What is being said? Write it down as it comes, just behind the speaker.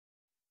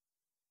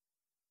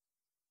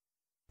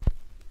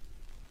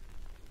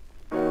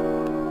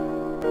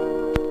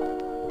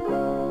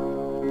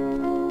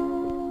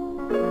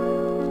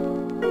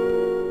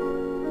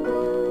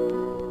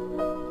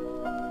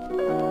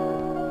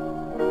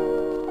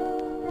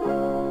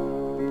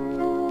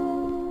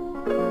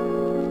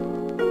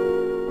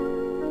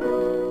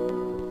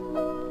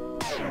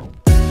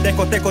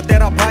देखो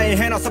तेरा भाई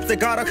है ना सबसे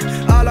काrak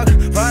alak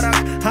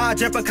farak हाँ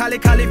जेब खाली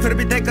खाली फिर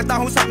भी देखता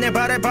हूँ सपने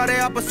भरे भरे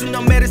अब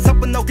सुनो मेरे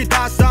सपनों की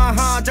दास्तां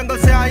हाँ जंगल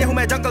से आया हूँ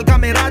मैं जंगल का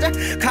मैं राजा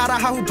खा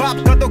रहा हूँ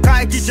बाप का तो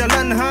गाय की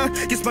चलन हाँ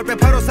किस्मत पे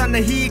भरोसा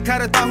नहीं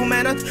करता हूँ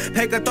मेहनत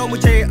फेंक तो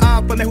मुझे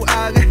आप पर मैं हूँ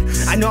आगे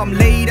I know I'm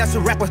late as a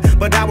rapper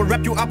but I will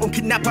rap you up on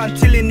kidnapper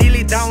until you kneel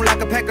it down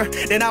like a pecker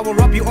then I will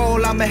rob you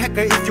all I'm a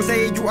hacker if you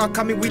say you are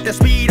coming with the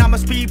speed I'm a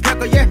speed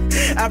pecker yeah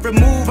every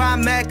move I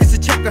make is a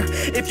checker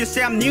if you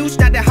say I'm new it's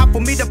not that hard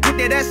for me to put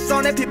that ass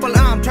on it people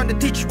I'm trying to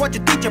teach what you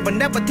teach but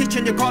never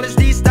teaching your college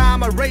this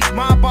time I raise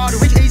my bar to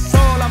reach a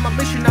soul I'm a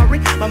missionary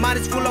my mind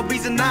is full of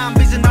reason I'm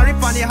visionary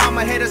funny how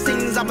my head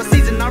sings I'm a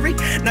seasonary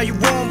now you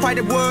won't find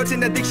the words in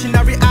the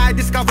dictionary I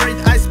discover it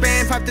I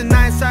spend 5 to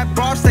 9 side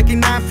bars taking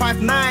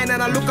 959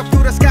 and I look up to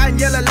the sky and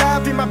yell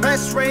love in my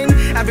best rain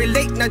every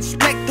late night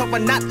reflect hope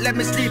but not let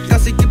me sleep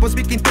cause it keep on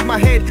speaking through my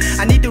head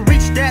I need to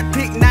reach that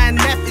peak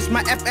 9F is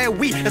my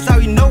FAW that's how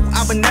you know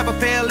I will never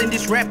fail in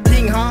this rap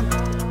thing huh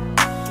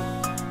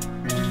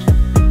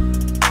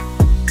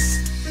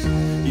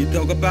you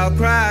talk about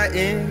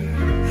crying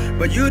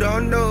but you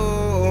don't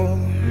know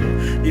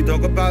you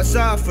talk about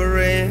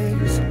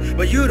sufferings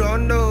but you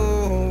don't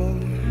know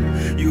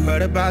you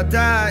heard about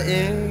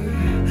dying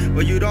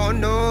but you don't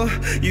know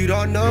you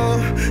don't know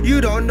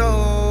you don't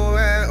know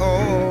at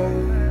all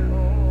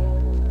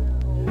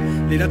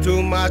little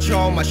too much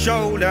on my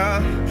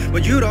shoulder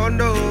but you don't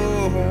know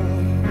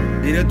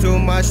little too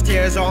much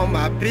tears on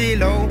my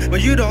pillow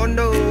but you don't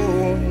know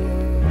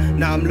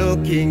now I'm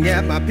looking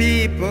at my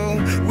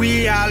people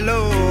we are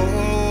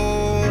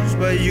lost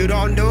but you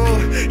don't know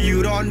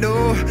you don't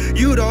know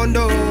you don't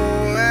know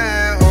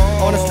at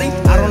all honestly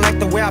I don't like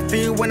the way I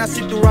feel when I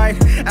sit to write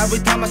every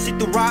time I sit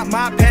to write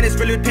my pen is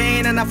filled with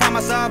pain and I find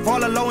myself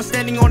all alone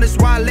standing on this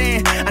wild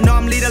land I know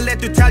I'm little late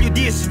to tell you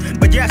this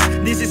but yes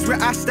this is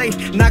where I stay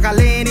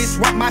Nagaland is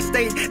what my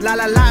state la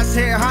la la's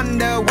here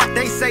under what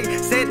they say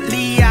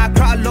sadly I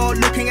cry Lord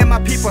looking at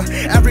my people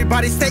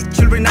everybody state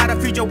children out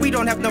of future we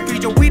don't have no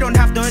future we don't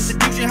have no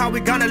institution how we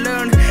gonna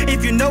learn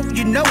if you know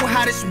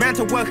how this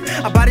mental work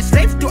about it's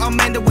safe to our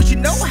man that we should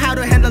know how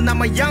to handle now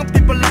my young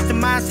people lost their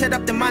minds set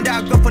up their mind they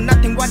are good for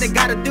nothing what they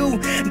gotta do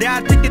they are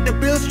addicted to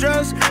bill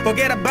stress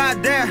forget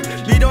about that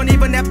we don't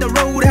even have the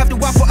road have to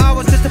walk for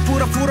hours just to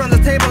put a food on the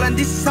table and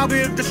this is how we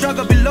have to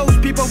struggle below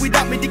people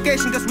without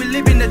medication cause we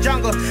live in the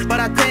jungle but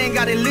I thank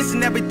God they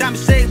listen every time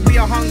say we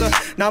are hunger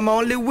now my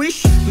only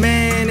wish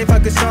man if I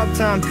could stop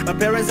time my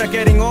parents are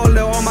getting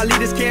older all my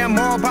leaders care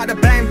more about the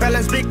bank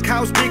balance big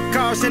house big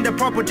cars and the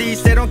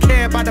properties they don't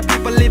care about the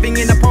people living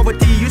in the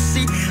poverty you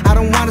see I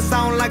don't wanna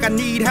sound like I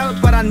need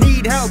help but I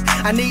need help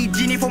I need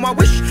genie for my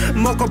wish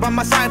Moko by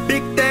my side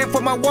big thing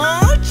for my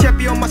world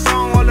Chappy on my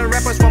song all the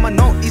rappers for my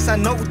notice I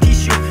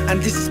notice you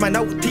and this is my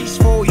notice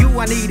for you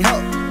I need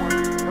help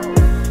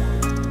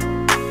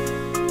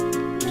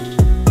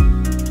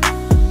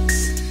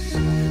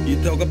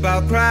you talk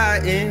about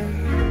crying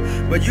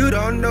but you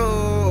don't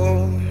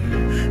know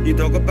you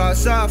talk about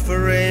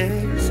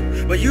sufferings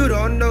but you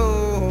don't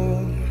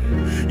know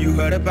you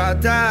heard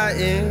about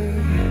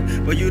dying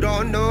but you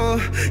don't know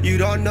you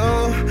don't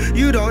know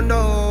you don't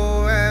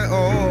know at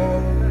all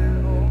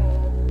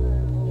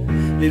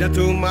little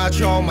too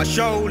much on my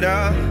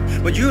shoulder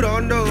but you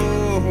don't know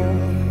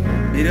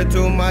little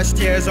too much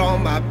tears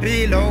on my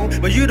pillow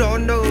but you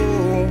don't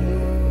know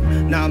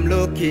now I'm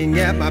looking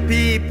at my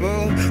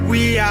people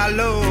we are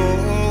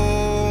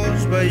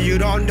lost but you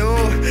don't know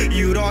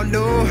you don't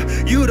know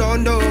you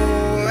don't know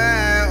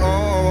at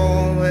all